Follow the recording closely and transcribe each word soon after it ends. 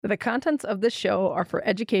The contents of this show are for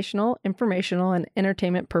educational, informational, and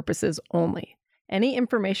entertainment purposes only. Any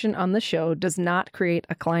information on the show does not create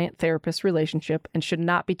a client-therapist relationship and should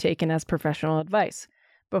not be taken as professional advice.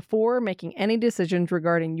 Before making any decisions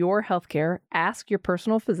regarding your healthcare, ask your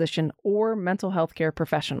personal physician or mental health care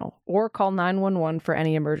professional, or call 911 for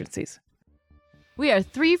any emergencies. We are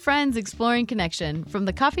three friends exploring connection from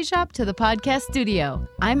the coffee shop to the podcast studio.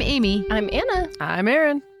 I'm Amy. I'm Anna. I'm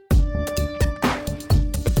Erin.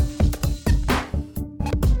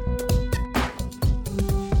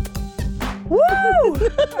 Woo!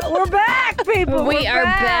 We're back, people. We are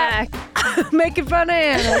back. Making fun of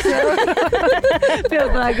Anna. So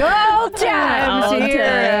feels like old times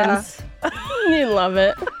here. You love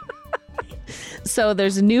it. So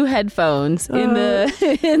there's new headphones in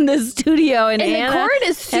the studio, and Anna the cord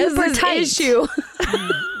is super has this tight. issue.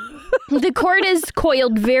 The cord is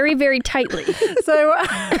coiled very, very tightly. So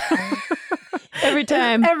Every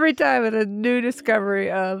time. it's a new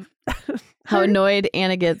discovery of How annoyed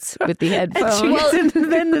Anna gets with the headphones. she gets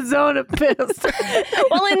in the zone of piss.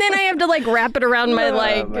 Well, and then I have to like wrap it around my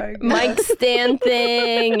my God. mic stand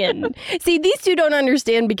thing, and see, these two don't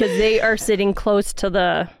understand because they are sitting close to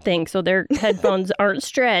the thing, so their headphones aren't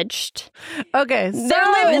stretched. Okay, so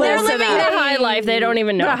They're living listen the up. high life. They don't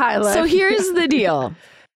even know. The high life. So here's the deal.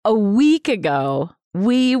 A week ago,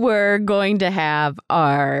 we were going to have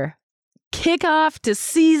our kickoff to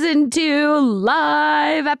season 2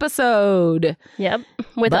 live episode. Yep,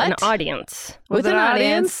 with an But- audience. With an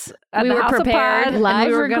audience. at We the were House of prepared. Pod, and Live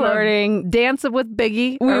we were gonna recording. dance with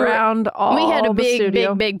Biggie We were- around all We had a the big,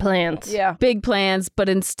 studio. big plans. Yeah. Big plans, but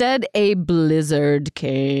instead a blizzard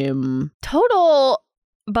came. Total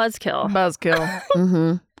buzzkill. Buzzkill.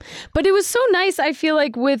 hmm But it was so nice, I feel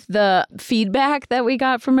like, with the feedback that we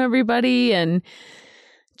got from everybody and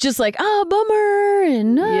just like, oh, bummer,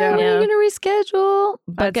 and Yeah. we're going to reschedule.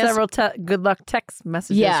 But I guess- several good luck text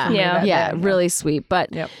messages. Yeah, from me that yeah, day. really sweet. But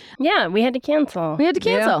Yeah, we had to cancel. we had to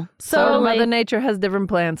cancel. So So, Mother Nature has different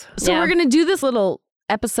plans. so Yeah. we're going to do this little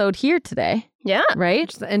episode here today, Yeah. right?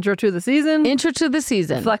 Just the intro to the season, Intro to the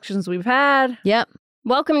season. reflections we've had. Yep.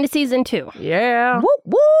 Welcome to season 2. Yeah. Whoop,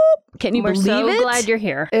 whoop. Can you We're believe so it? glad you're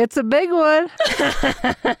here. It's a big one.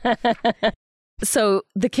 So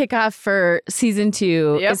the kickoff for season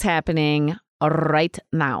 2 Yep. is happening right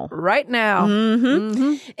now. Right now. Mm-hmm.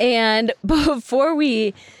 Mhm. And before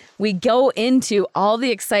we go into all the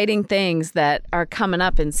exciting things that are coming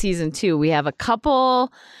up in season 2, we have a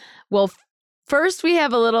couple. Well, first we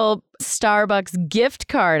have a little Starbucks gift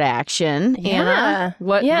card action. Anna,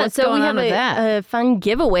 what's so going we on have with that? a fun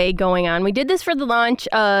giveaway going on. We did this for the launch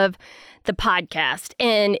of the podcast,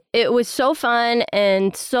 and it was so fun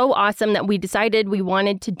and so awesome that we decided we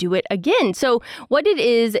wanted to do it again. So what it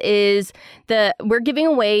is we're giving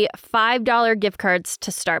away $5 gift cards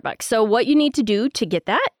to Starbucks. So what you need to do to get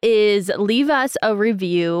that is leave us a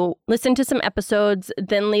review, listen to some episodes,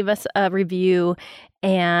 then leave us a review,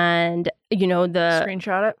 and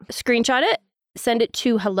screenshot it, send it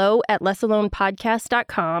to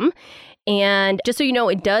hello@lessalonepodcast.com. And just so you know,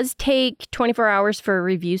 it does take 24 hours for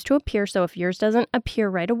reviews to appear. So if yours doesn't appear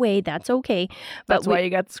right away, that's okay. That's why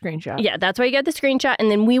you got the screenshot. Yeah, that's why you got the screenshot.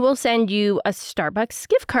 And then we will send you a Starbucks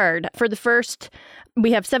gift card for the first.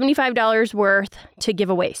 We have $75 worth to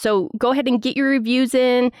give away. So go ahead and get your reviews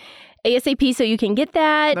in ASAP so you can get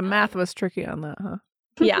that. The math was tricky on that, huh?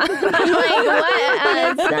 Yeah. I'm like,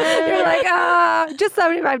 what? You're like, just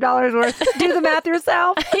 $75 worth. Do the math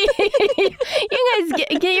yourself. You guys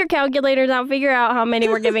get your calculators out, figure out how many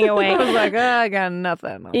we're giving away. I was like, I got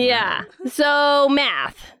nothing. Yeah. So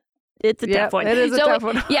math. It's a tough one. It is a tough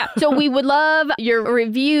one. Yeah. So we would love your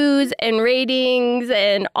reviews and ratings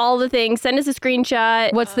and all the things. Send us a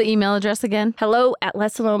screenshot. What's the email address again?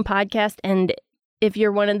 hello@lessalonepodcast. And if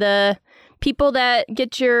you're one of the people that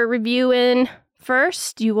get your review in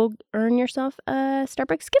first, you will earn yourself a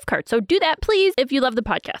Starbucks gift card. So do that, please, if you love the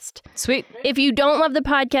podcast. Sweet. If you don't love the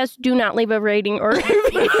podcast, do not leave a rating or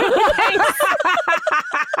review. Thanks.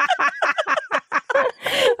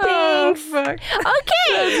 Oh, fuck.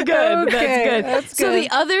 Okay. Good. Okay, That's good. that's So good. the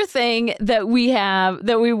other thing that we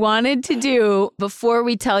wanted to do before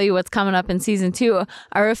we tell you what's coming up in season 2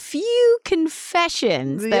 are a few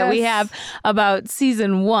confessions that we Yes. have about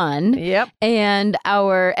season 1 Yep. and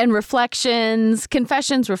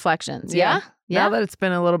confessions, reflections. Yeah. Now that it's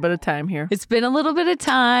been a little bit of time here. It's been a little bit of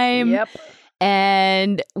time. Yep.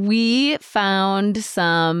 And we found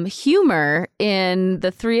some humor in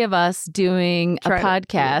the three of us doing a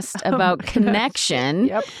podcast about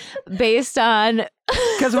connection based on...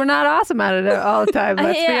 Because we're not awesome at it all the time,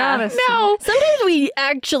 let's be honest. No, sometimes we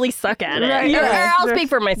actually suck at it. Right. Or I'll speak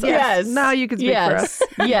for myself. Yes. Now you can speak for us.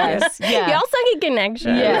 Yes. Yeah. Y'all suck at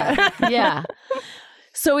connection. Yeah.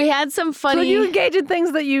 So we had some funny... So you engage in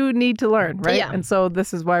things that you need to learn, right? Yeah. And so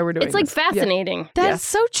this is why we're doing It's like this. fascinating. That's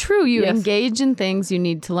so true. You Yes. engage in things you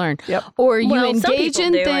need to learn. Yep. Or you Well, some engage people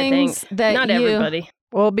in do, I things think. that Not you... everybody.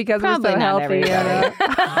 Well, because we're Probably so not healthy.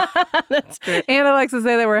 That's true. Anna likes to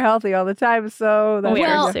say that we're healthy all the time, so that's We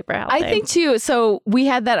Well, are super healthy. I think too. So we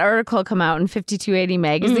had that article come out in 5280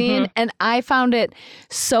 magazine, and I found it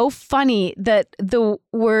so funny that the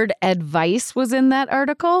word advice was in that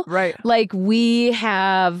article. right. Like we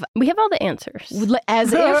have, we have all the answers.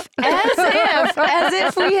 as if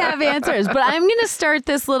we have answers. But I'm going to start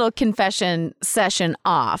this little confession session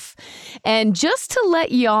off, and just to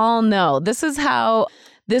let y'all know, this is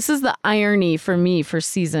the irony for me for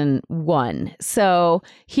season 1. So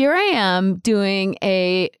here I am doing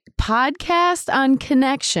a podcast on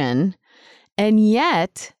connection, and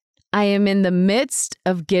yet I am in the midst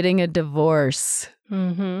of getting a divorce.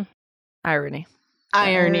 Mm-hmm. Irony.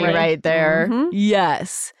 Irony Right. right there. Mhm.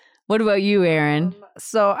 Yes. What about you, Erin?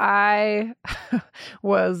 So I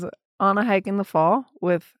was on a hike in the fall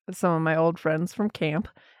with some of my old friends from camp,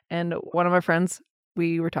 and one of my friends,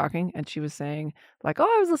 we were talking, and she was saying, like, oh,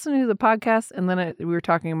 I was listening to the podcast, and then we were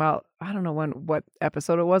talking about, I don't know what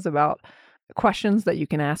episode it was, about questions that you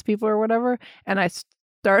can ask people or whatever, and I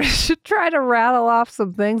started to try to rattle off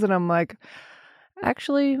some things, and I'm like,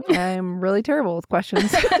 actually, I'm really terrible with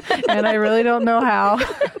questions, and I really don't know how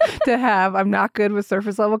I'm not good with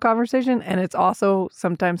surface level conversation, and it's also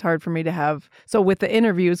sometimes hard for me to have, so with the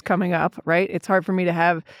interviews coming up, right, it's hard for me to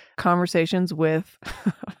have conversations with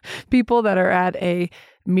people that are at a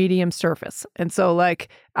medium surface. And so like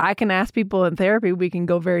I can ask people in therapy, we can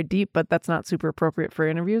go very deep, but that's not super appropriate for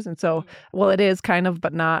interviews. And so, well, it is kind of,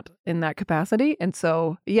 but not in that capacity. And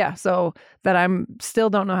so, yeah, so that I'm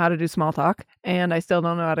still don't know how to do small talk, and I still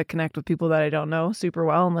don't know how to connect with people that I don't know super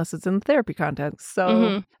well unless it's in the therapy context.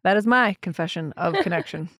 So that is my confession of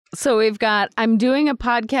connection. So we've got, I'm doing a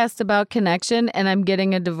podcast about connection and I'm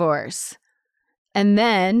getting a divorce. And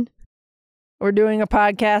then We're doing a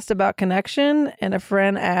podcast about connection, and a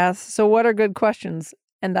friend asks, so what are good questions?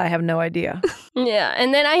 And I have no idea. Yeah.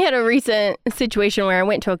 And then I had a recent situation where I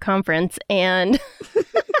went to a conference and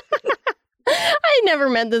I never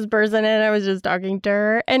met this person, and I was just talking to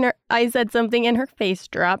her, and I said something and her face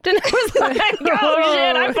dropped, and I was like, oh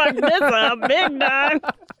shit, I fucked this up big time.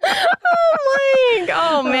 I'm like,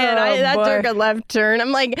 oh man, that took a left turn.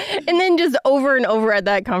 I'm like, and then just over and over at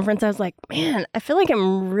that conference, I was like, man, I feel like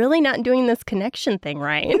I'm really not doing this connection thing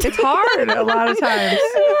right. It's hard a lot of times.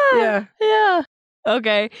 Yeah.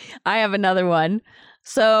 Okay, I have another one.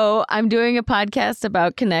 So I'm doing a podcast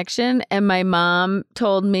about connection, and my mom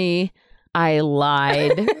told me I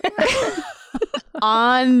lied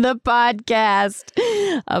on the podcast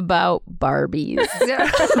about Barbies.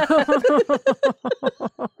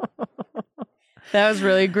 That was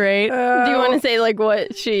really great. Do you want to say like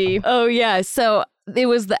what she... Oh, yeah. So it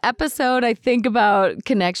was the episode, I think, about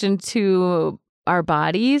connection to our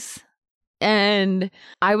bodies. And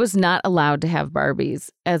I was not allowed to have Barbies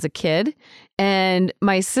as a kid. And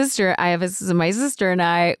my sister and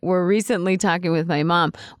I were recently talking with my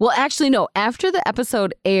mom. Well, actually, no. After the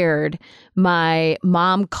episode aired, my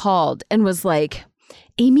mom called and was like,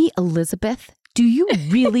 Amy Elizabeth, do you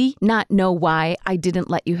really not know why I didn't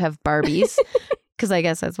let you have Barbies? Because I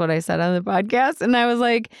guess that's what I said on the podcast. And I was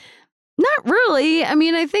like, not really. I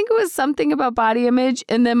mean, I think it was something about body image.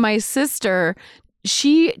 And then my sister,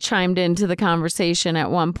 she chimed into the conversation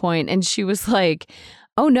at one point, and she was like,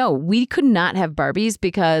 oh no, we could not have Barbies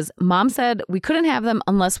because mom said we couldn't have them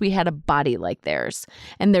unless we had a body like theirs.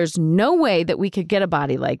 And there's no way that we could get a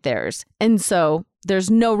body like theirs. And so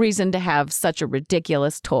there's no reason to have such a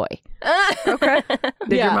ridiculous toy. Okay.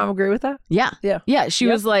 Did your mom agree with that? Yeah. Yeah. Yeah. She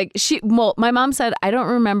was like, my mom said, I don't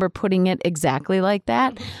remember putting it exactly like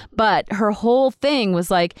that, but her whole thing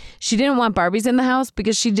was like, she didn't want Barbies in the house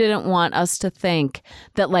because she didn't want us to think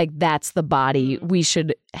that like that's the body we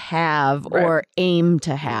should have or aim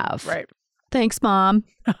to have. Right. Thanks, Mom.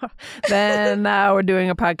 Then we're doing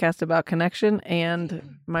a podcast about connection,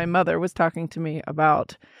 and my mother was talking to me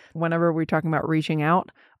about whenever we're talking about reaching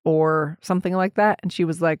out or something like that. And she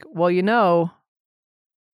was like, well,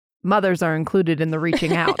 mothers are included in the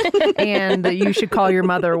reaching out and that you should call your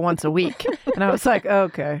mother once a week. And I was like,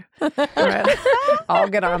 okay, all right, I'll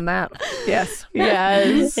get on that. Yes.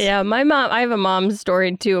 Yes. Yeah, my mom, I have a mom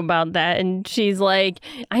story too about that. And she's like,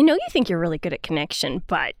 I know you think you're really good at connection,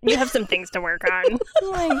 but you have some things to work on.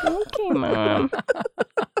 I'm like, okay, Mom.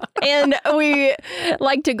 And we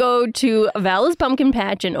like to go to Vala's Pumpkin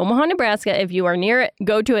Patch in Omaha, Nebraska. If you are near it,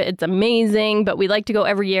 go to it. It's amazing. But we like to go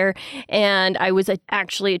every year. And I was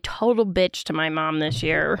actually a total bitch to my mom this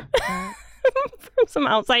year. From some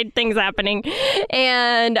outside things happening.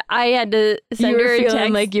 And I had to send her a text.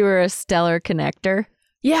 Feeling like you were a stellar connector.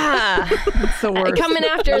 Yeah. It's the worst. Coming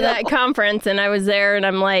after that conference, and I was there, and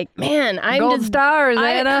I'm like, man, I'm Gold just... stars,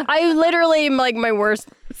 Anna. I literally am like my worst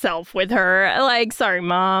self with her. Like, sorry,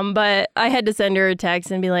 Mom, but I had to send her a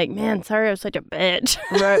text and be like, man, sorry I was such a bitch.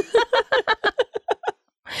 Right.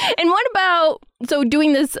 And what about, so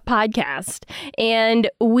doing this podcast, and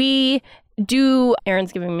we do,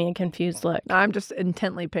 Erin's giving me a confused look. I'm just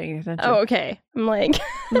intently paying attention. Oh, okay. I'm like...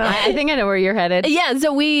 I think I know where you're headed. Yeah,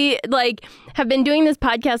 so we like have been doing this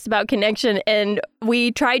podcast about connection, and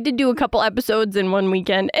we tried to do a couple episodes in one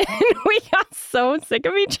weekend, and we got so sick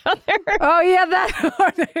of each other. Oh, yeah,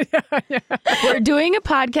 that. We're doing a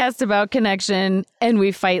podcast about connection, and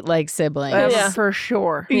we fight like siblings. Yeah. For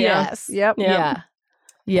sure. Yes. Yep. Yeah.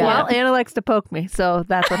 Yeah. Well, Anna likes to poke me, so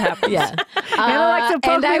that's what happens. Yeah. Anna likes to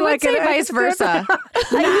poke and me I would like say an vice versa.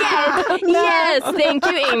 Yes, thank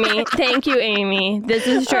you, Amy. Thank you, Amy. This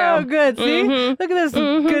is true. Oh, good. See? Mhm. Look at this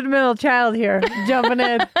good middle child here jumping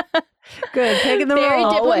in. Good. Taking the Very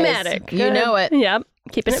role. diplomatic. You know it. Yep.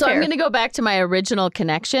 Keeping it So fair. I'm going to go back to my original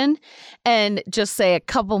connection and just say a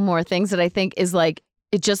couple more things that I think is like,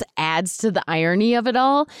 it just adds to the irony of it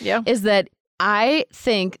all. Yeah. Is that I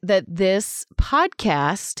think that this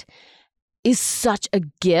podcast is such a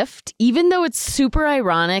gift, even though it's super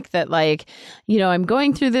ironic that, like, you know, I'm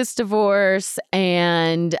going through this divorce,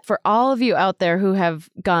 and for all of you out there who have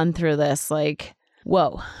gone through this, like,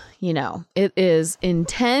 whoa, you know, it is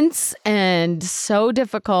intense and so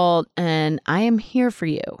difficult, and I am here for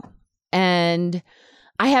you. And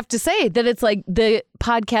I have to say that it's like the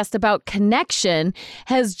podcast about connection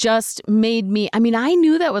has just made me, I mean, I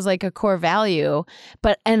knew that was like a core value,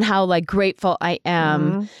 and how like grateful I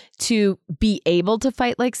am to be able to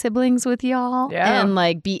fight like siblings with y'all and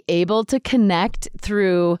like be able to connect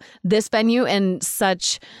through this venue and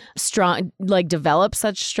such strong, like develop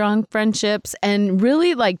such strong friendships, and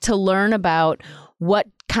really like to learn about what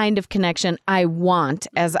kind of connection I want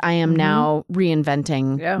as I am now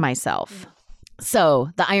reinventing myself. So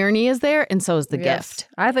the irony is there, and so is the gift.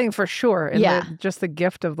 I think for sure. And Yeah. just the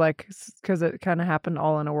gift of like, because it kind of happened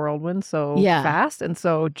all in a whirlwind so Yeah. fast. And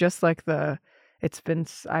so just like I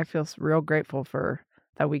feel real grateful for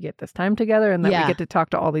that we get this time together and that we get to talk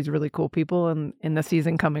to all these really cool people in the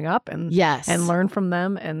season coming up and learn from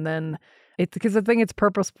them. And then it's because I think it's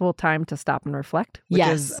purposeful time to stop and reflect, which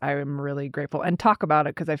is, I am really grateful, and talk about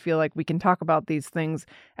it, because I feel like we can talk about these things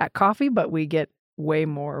at coffee, but we get way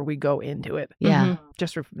more. We go into it. Yeah.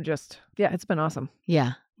 Just it's been awesome.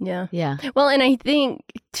 Yeah. Yeah. Yeah. Well, and I think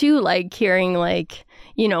too, like hearing like,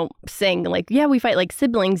 you know, saying like, yeah, we fight like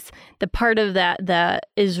siblings. The part of that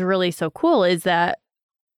is really so cool is that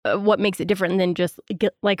what makes it different than just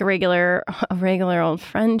like a regular old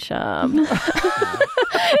friendship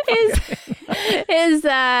is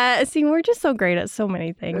that, see, we're just so great at so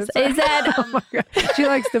many things. Is that oh my God. She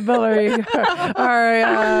likes to build our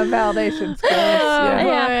validation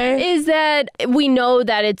skills. Is that we know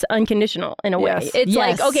that it's unconditional in a way. Yes. It's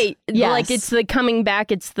like, okay, Yes. like it's the coming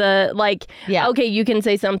back. It's the like, okay, you can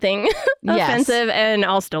say something offensive and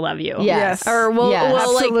I'll still love you. Yes. Or we'll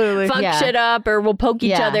Absolutely. like fuck shit up, or we'll poke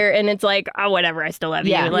each other, and it's like, oh, whatever, I still love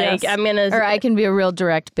you. Like I'm gonna, or I can be a real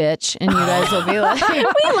direct bitch, and you guys will be like,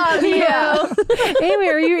 we love you. Amy,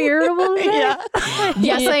 are you irritable today?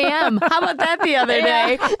 Yes, I am. How about that the other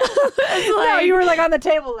day? No, you were like on the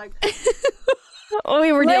table, like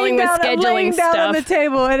We were dealing with scheduling laying down on the stuff.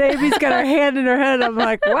 table, and Amy's got her hand in her head. I'm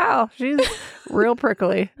like, wow, she's real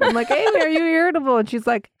prickly. I'm like, Amy, are you irritable? And she's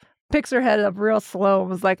like, picks her head up real slow and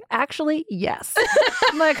was like, actually, yes.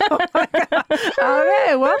 I'm like, oh my God.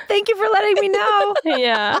 Okay, well, thank you for letting me know.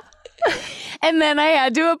 Yeah. And then I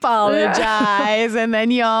had to apologize, and then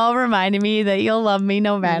y'all reminded me that you'll love me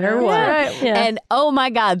no matter what. Right. Yeah. And oh my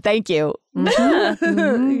God, thank you.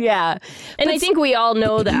 Yeah. And I think we all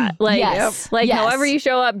know that. Like, Yes. like Yes. however you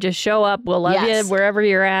show up, just show up. We'll love Yes. you wherever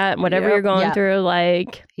you're at, whatever you're going Yep. through.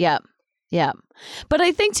 Like, Yep. Yep. But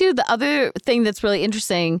I think too, the other thing that's really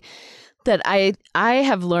interesting that I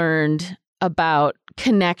have learned about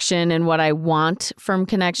connection and what I want from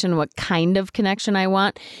connection, what kind of connection I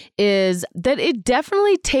want, is that it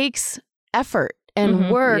definitely takes effort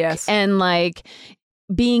and work Yes. and like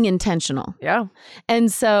being intentional. Yeah.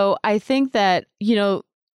 And so I think that, you know,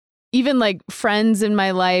 even like friends in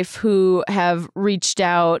my life who have reached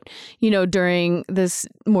out, you know, during this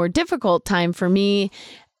more difficult time for me,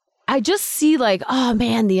 I just see like, oh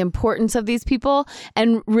man, the importance of these people.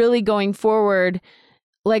 And really going forward,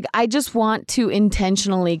 like, I just want to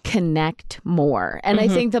intentionally connect more. And I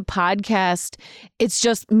think the podcast, it's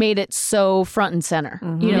just made it so front and center.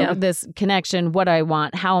 You know, this connection, what I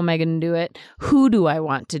want, how am I going to do it? Who do I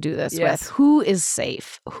want to do this with? Who is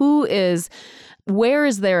safe? Where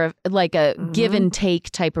is there like a give and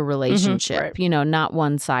take type of relationship, Right. you know, not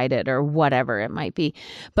one-sided or whatever it might be.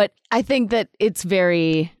 But I think that it's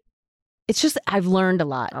just, I've learned a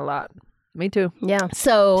lot. A lot. Me too. Yeah.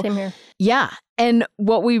 So, Same here. yeah. And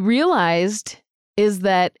what we realized is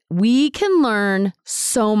that we can learn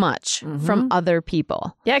so much from other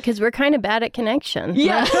people. Yeah, because we're kind of bad at connection.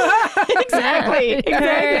 Yeah, exactly.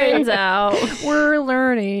 Turns out. We're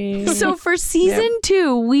learning. So for season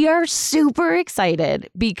 2, we are super excited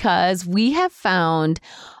because we have found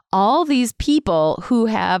all these people who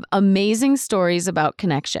have amazing stories about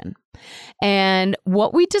connection. And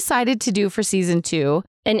what we decided to do for season 2,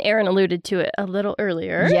 And Aaron alluded to it a little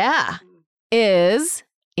earlier. is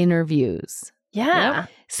interviews. Yeah.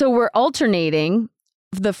 So we're alternating.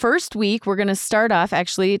 The first week, we're going to start off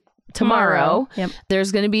actually tomorrow. Yep.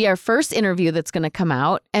 There's going to be our first interview that's going to come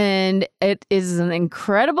out, and it is an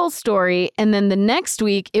incredible story. And then the next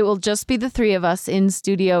week, it will just be the 3 of us in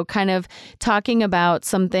studio kind of talking about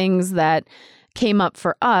some things that came up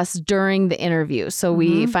for us during the interview. So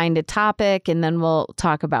we find a topic and then we'll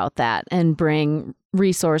talk about that and bring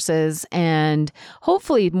resources and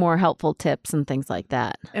hopefully more helpful tips and things like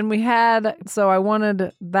that. And I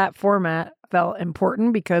wanted that format felt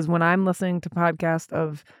important because when I'm listening to podcasts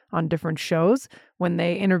on different shows, when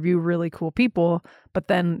they interview really cool people, but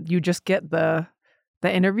then you just get the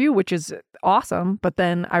interview, which is awesome. But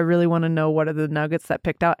then I really want to know what are the nuggets that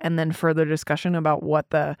picked out and then further discussion about what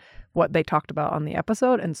they talked about on the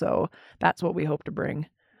episode. And so that's what we hope to bring,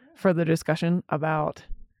 further discussion about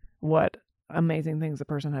what amazing things the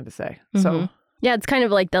person had to say. So Yeah, it's kind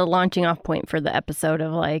of like the launching off point for the episode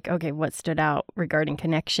of like, okay, what stood out regarding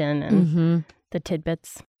connection and the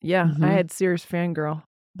tidbits yeah, I had serious fangirl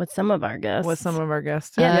with some of our guests. with some of our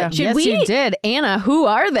guests. Yeah. Should yes, we- you did. Anna, who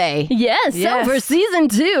are they? Yes, Yes. so for season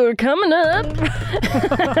 2 coming up.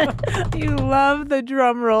 You love the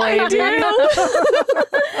drum roll, AD.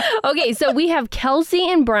 Okay, so we have Kelsey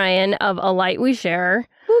and Brian of A Light We Share.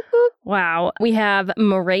 Wow. We have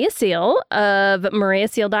Maria Seal of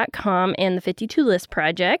mariaseal.com and the 52 List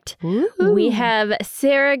Project. We have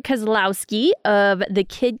Sarah Kozlowski of the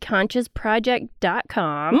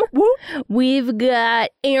KidConsciousProject.com. We've got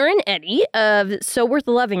Aaron Eddy of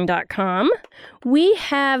SoWorthLoving.com. We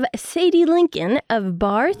have Sadie Lincoln of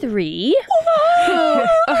Bar 3.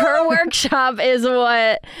 Her workshop is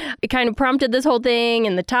what kind of prompted this whole thing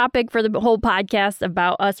and the topic for the whole podcast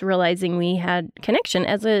about us realizing we had connection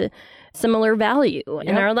as a similar value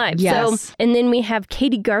in our lives. Yes. So, and then we have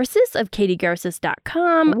Katie Garces of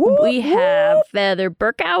katiegarces.com. We have Heather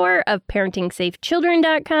Burkauer of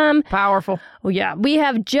ParentingSafeChildren.com. Powerful. Oh, yeah. We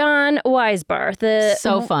have John Weisbarth,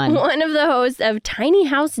 So fun. one of the hosts of Tiny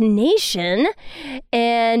House Nation.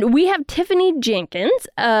 And we have Tiffany Jenkins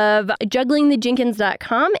of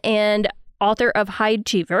JugglingTheJenkins.com and author of High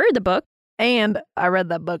Achiever, the book. And I read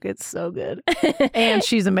that book. It's so good. And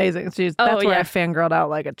she's amazing. That's where yeah. I fangirled out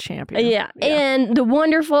like a champion. Yeah. And the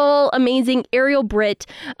wonderful, amazing Ariel Britt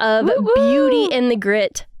of Beauty and the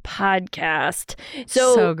Grit podcast.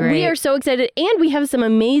 So great. We are so excited. And we have some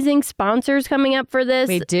amazing sponsors coming up for this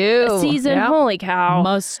We do. season. Yeah. Holy cow.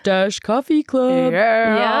 Mustache Coffee Club.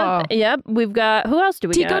 Yeah. Yep. We've got, who else do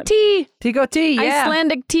we Tico got? Tea. Tico Tea. Yeah.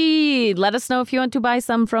 Icelandic tea. Let us know if you want to buy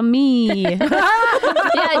some from me.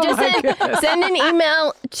 Yeah, just send an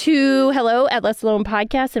email to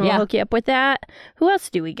hello@LessAlonePodcast and we'll Yeah. hook you up with that. Who else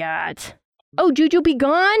do we got? Oh, Juju Be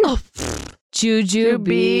Gone. Juju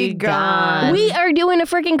Be Gone. We are doing a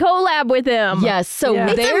freaking collab with him. Yes. So Yeah.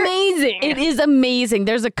 It's there, amazing. it is amazing.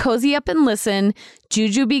 There's a Cozy Up and Listen,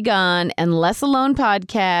 Juju Be Gone, and Less Alone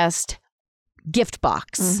podcast gift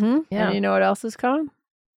box. Mhm. Yeah. And you know what else is coming?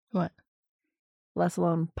 What? Less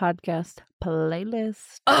Alone podcast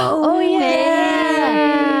playlist. Oh,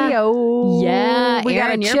 yeah. Oh. Yeah, We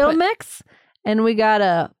Aaron, got a you're chill put- mix. And we got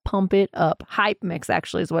a pump it up hype mix,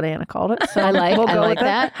 actually, is what Anna called it. So I like we'll go with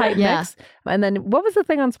that. Hype Yeah. mix. And then what was the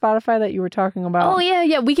thing on Spotify that you were talking about? Oh,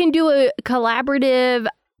 yeah. We can do a collaborative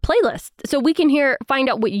playlist so we can find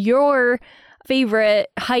out what your favorite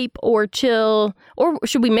hype or chill, or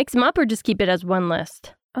should we mix them up or just keep it as one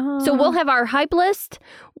list? So we'll have our hype list,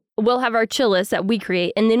 we'll have our chill list that we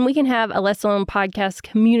create, and then we can have a Less Alone podcast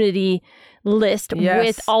community list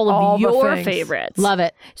with all of your favorites. Love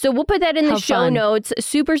it. So we'll put that in the show notes.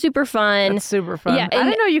 Super, super fun. That's super fun. Yeah, I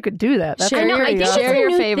didn't know you could do that. That's Share your- I think it's share a your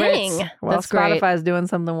new favorites. thing. well, That's great. Spotify is doing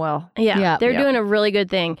something well. Yeah, they're doing a really good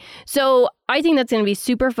thing. So I think that's going to be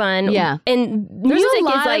super fun. Yeah. And There's music a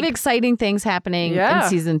lot is like of exciting things happening Yeah. in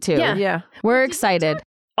season 2. Yeah. We're excited.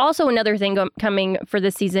 also another thing coming for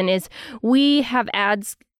this season is we have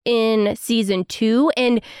ads in season 2.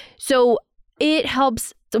 And so it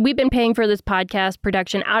helps. So we've been paying for this podcast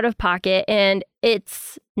production out of pocket, and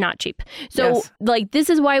it's not cheap. So like this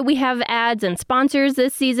is why we have ads and sponsors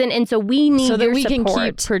this season. And so we need so that your we support. can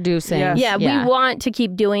keep producing. Yes. Yeah, we want to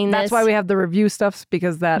keep doing this. That's why we have the review stuff,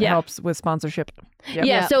 because that Yeah. helps with sponsorship. Yep.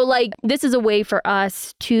 Yeah, so like this is a way for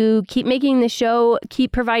us to keep making the show,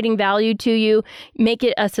 keep providing value to you, make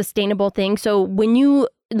it a sustainable thing. So when you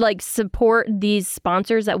like support these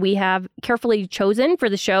sponsors that we have carefully chosen for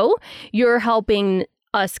the show, you're helping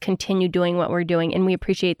us continue doing what we're doing. And we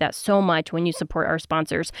appreciate that so much when you support our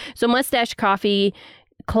sponsors. So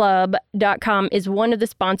MustacheCoffeeClub.com is one of the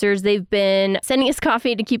sponsors. They've been sending us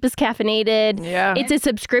coffee to keep us caffeinated. Yeah. It's a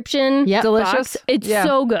subscription. Yep. Delicious. box. It's Yeah.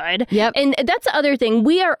 so good. Yep. And that's the other thing.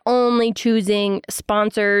 We are only choosing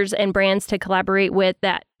sponsors and brands to collaborate with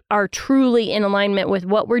that are truly in alignment with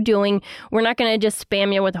what we're doing. We're not going to just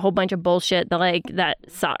spam you with a whole bunch of bullshit that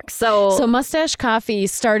sucks. So Mustache Coffee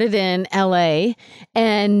started in LA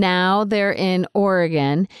and now they're in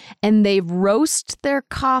Oregon, and they roast their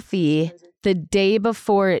coffee the day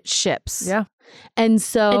before it ships. Yeah. And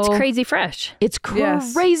so it's crazy fresh. It's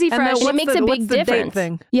Yes. crazy And fresh. then it makes a what's big the date difference.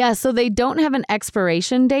 thing? Yeah, so they don't have an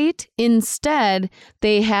expiration date. Instead,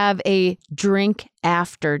 they have a drink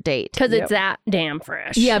after date. Because it's that damn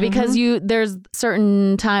fresh. Yeah, because there's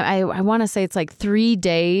certain time, I want to say it's like 3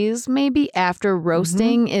 days maybe after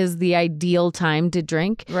roasting is the ideal time to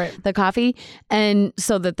drink Right. the coffee. And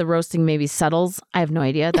so that the roasting maybe settles. I have no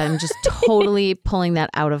idea. That I'm just totally pulling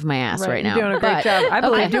that out of my ass right now. You're doing a great But- job. I I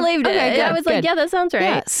believe you. believed it. Okay, good, I was like, good. yeah, that sounds right.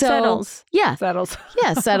 Yeah, so, Settles. Yeah, Settles.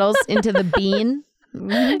 yeah, settles into the bean.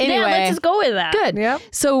 Anyway, Yeah, let's just go with that. good. Yep.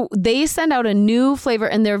 So they send out a new flavor,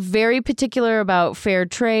 and they're very particular about fair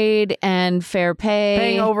trade and fair pay.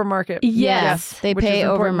 Paying over market. Yes. They Which pay is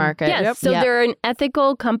over important. market. Yes. Yep. So Yep. they're an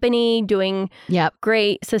ethical company doing Yep.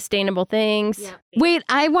 great, sustainable things. Wait,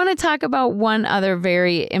 I want to talk about one other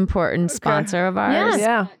very important sponsor of ours. Yes.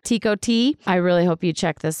 Yeah. Tico Tea. I really hope you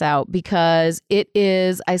check this out because it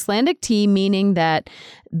is Icelandic tea, meaning that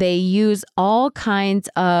they use all kinds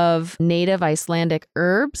of native Icelandic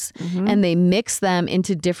herbs and they mix them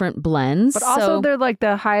into different blends. But also, So, they're like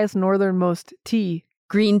the highest northernmost tea.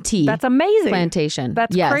 green tea That's amazing. plantation.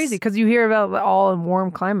 That's Yes. crazy because you hear about all in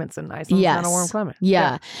warm climates in Iceland. Yes. It's not a warm climate.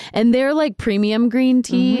 Yeah. And their like premium green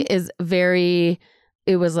tea is very,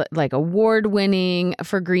 it was like award winning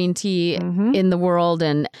for green tea Mhm. in the world.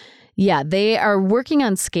 And yeah, they are working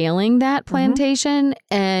on scaling that plantation.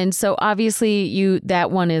 And so obviously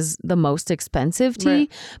that one is the most expensive tea,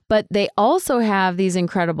 Right. but they also have these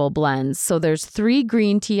incredible blends. So there's 3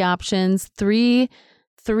 green tea options, three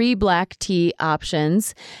black tea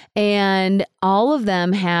options, and all of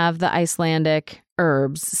them have the Icelandic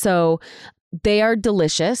herbs. So they are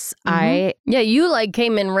delicious. Mhm. Yeah, you like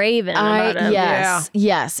came in raving about it.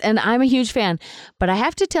 Yes, and I'm a huge fan. But I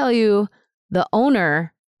have to tell you, the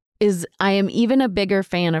owner I am even a bigger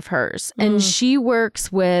fan of hers. And she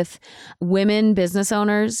works with women business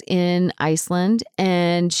owners in Iceland.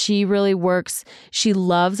 And she really she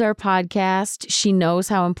loves our podcast. She knows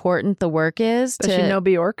how important the work is. Does she know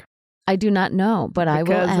Bjork? I do not know, but I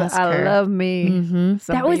will Because ask I her. love me. Mhm.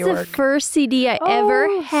 some That was the Bjork. first CD I ever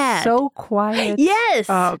Oh, had. So quiet. Yes.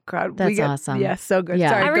 Oh God, That's awesome. Yeah, so good.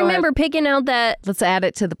 Yeah. Sorry, I go ahead. remember picking out that. Let's add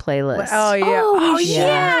it to the playlist. Oh yeah. Oh,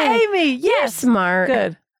 yeah, shit. Amy. You're Yes. smart.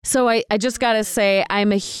 Good. So I just got to say,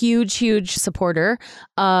 I'm a huge, huge supporter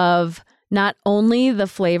of not only the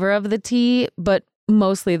flavor of the tea, but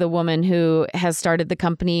mostly the woman who has started the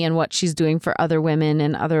company and what she's doing for other women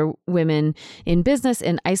and other women in business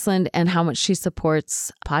in Iceland and how much she supports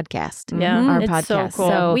podcast. Yeah, Our it's so podcast. cool.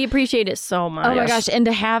 So- We appreciate it so much. Oh my gosh. And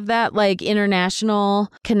to have that like international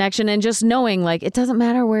connection and just knowing like it doesn't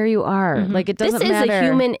matter where you are. Like it This doesn't is matter. a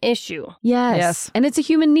human issue. Yes. Yes. And it's a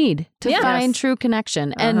human need to Yes. find true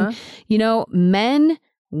connection. Uh-huh. And, you know, men,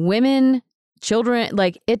 women, children,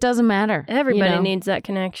 like it doesn't matter. Everybody you know? needs that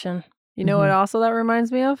connection. You know what also that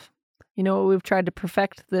reminds me of? You know what we've tried to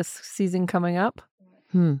perfect this season coming up?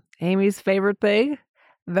 Hmm. Amy's favorite thing,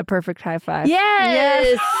 the perfect high five.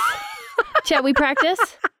 Yes. Shall we practice?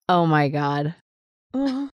 Oh my God.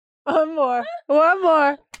 One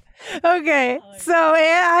more. Okay, so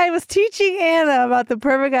I was teaching Anna about the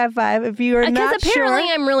perfect high five. If you are not Because apparently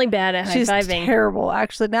sure, I'm really bad at she's high-fiving. terrible.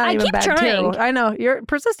 Actually, not I even keep bad. trying. Terrible. I know you're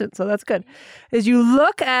persistent, so that's good. Is you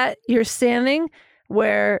look at your standing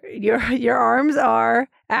where your arms are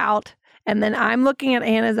out, and then I'm looking at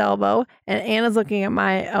Anna's elbow, and Anna's looking at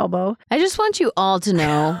my elbow. I just want you all to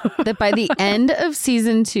know that by the end of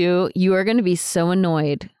season 2, you are going to be so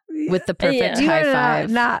annoyed with the perfect Yeah. high You are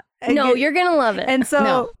five. not. No, you're going to love it. And so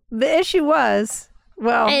No. the issue was,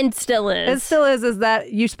 well, And still is. it still is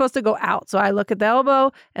that you're supposed to go out. So I look at the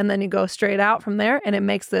elbow and then you go straight out from there and it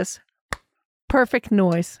makes this perfect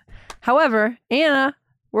noise. However, Anna,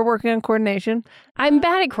 we're working on coordination, I'm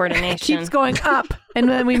bad at coordination. keeps going up and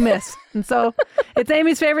then we miss. And so it's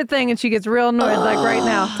Amy's favorite thing and she gets real annoyed like right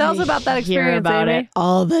now. Tell us about that Hear experience, about Amy. it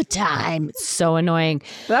all the time. It's so annoying.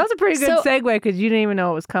 That was a pretty good So- segue because you didn't even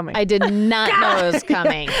know it was coming. I did not know it was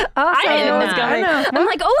coming. I didn't know it was not. coming. I know. I'm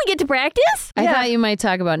like, oh, we get to practice? I Yeah. thought you might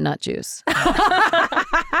talk about nut juice.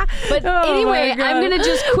 But Oh anyway, my God. I'm going to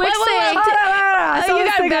just quick say. I saw you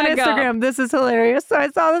this gotta thing on back up. Instagram. This is hilarious. So I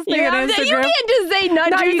saw this thing on Instagram. You can't just say nut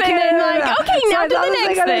No, juice you and can't. then No, like, no. okay, So now I to saw the this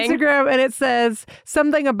next thing thing. on Instagram, and it says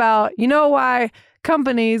something about, you know why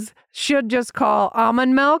companies should just call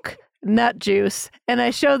almond milk nut juice. And I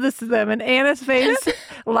showed this to them, and Anna's face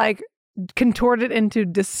like contorted into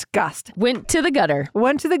disgust. Went to the gutter.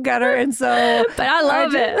 Went to the gutter, and so But I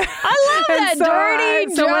love it. I love and that so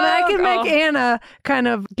dirty so when I can joke. make Anna kind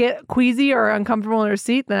of get queasy or uncomfortable in her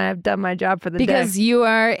seat, then I've done my job for the Because day. you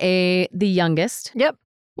are the youngest. Yep.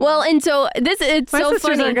 Well, and so it's My so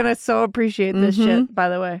sisters funny. are gonna so appreciate this shit, by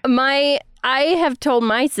the way. I have told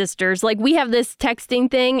my sisters, like, we have this texting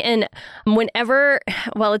thing, and whenever,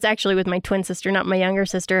 well, it's actually with my twin sister, not my younger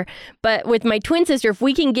sister, but with my twin sister, if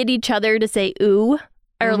we can get each other to say ooh,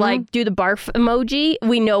 or like do the barf emoji,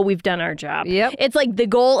 we know we've done our job. Yep. It's like the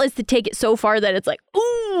goal is to take it so far that it's like,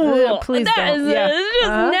 ooh, Please that don't. is Yeah. it's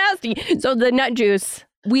just nasty. So the nut juice.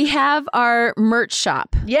 We have our merch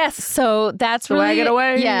shop. Yes. So that's really Swag it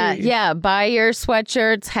away. Yeah. Buy your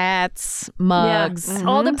sweatshirts, hats, mugs.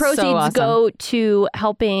 All the proceeds So awesome. go to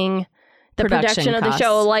helping the production of the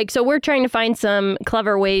show. costs. Like, so we're trying to find some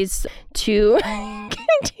clever ways to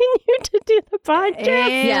continue to do the podcast.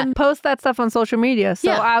 And post that stuff on social media.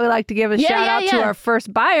 So Yeah. I would like to give a Yeah, shout yeah, out to yeah. our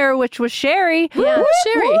first buyer, which was Sherry. Yeah. Whoop,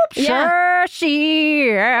 Sherry. whoop, Yeah.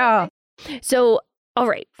 Sherry. So, all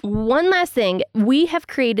right. One last thing. We have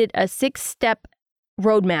created a 6-step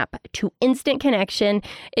roadmap to instant connection.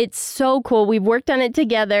 It's so cool. We've worked on it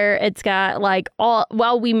together. It's got like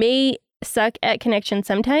while we may suck at connection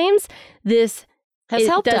sometimes, this Has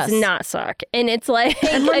helped does us. not suck. And it's like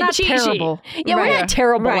And we're a not cheat sheet. terrible. Yeah, we're Right. not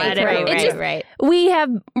terrible Right, at it. right, It's right, just right. we have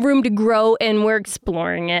room to grow and we're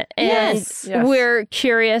exploring it. And Yes. Yes. we're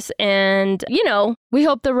curious and, you know, We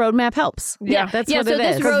hope the roadmap helps. Yeah. That's Yeah, what so it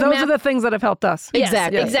this is. Because those roadmap- are the things that have helped us. yes,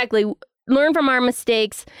 Exactly. exactly. Learn from our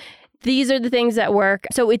mistakes. These are the things that work.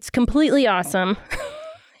 So it's completely awesome.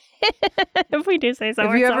 If we do say so If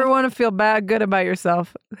you ourselves. ever want to feel good about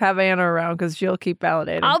yourself, have Anna around because she'll keep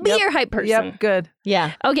validating. I'll be Yep. your hype person. Yep, good.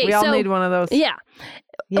 Yeah. Okay, We all so need one of those. yeah.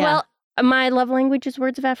 Yeah. Well, my love language is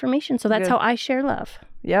words of affirmation, so that's Good. how I share love.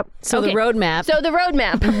 Yep. so okay. the roadmap. So the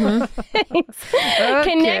roadmap. Thanks. Okay.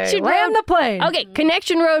 Connection Land the plane. Okay,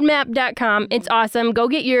 connectionroadmap.com. It's awesome. Go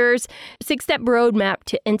get yours. 6-step roadmap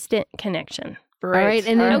to instant connection. All right.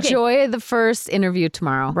 And Okay. enjoy the first interview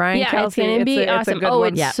tomorrow. Brian yeah, Kelsey, it's going to be it's a awesome. good Oh,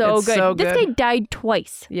 one. it's so It's good. so This good. guy died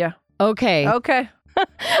twice. Yeah. Okay. Okay.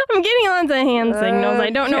 I'm getting lots of hand signals. I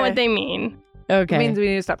don't know Okay. what they mean. Okay. It means we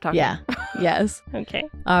need to stop talking. Yeah. Yes. Okay.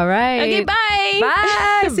 All right. Okay, bye.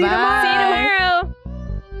 Bye. See you Bye. tomorrow.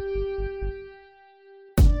 See you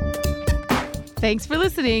tomorrow. Thanks for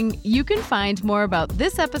listening. You can find more about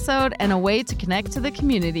this episode and a way to connect to the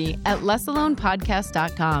community at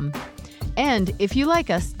lessalonepodcast.com. And if you like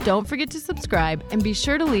us, don't forget to subscribe and be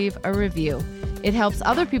sure to leave a review. It helps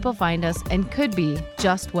other people find us and could be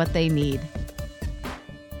just what they need.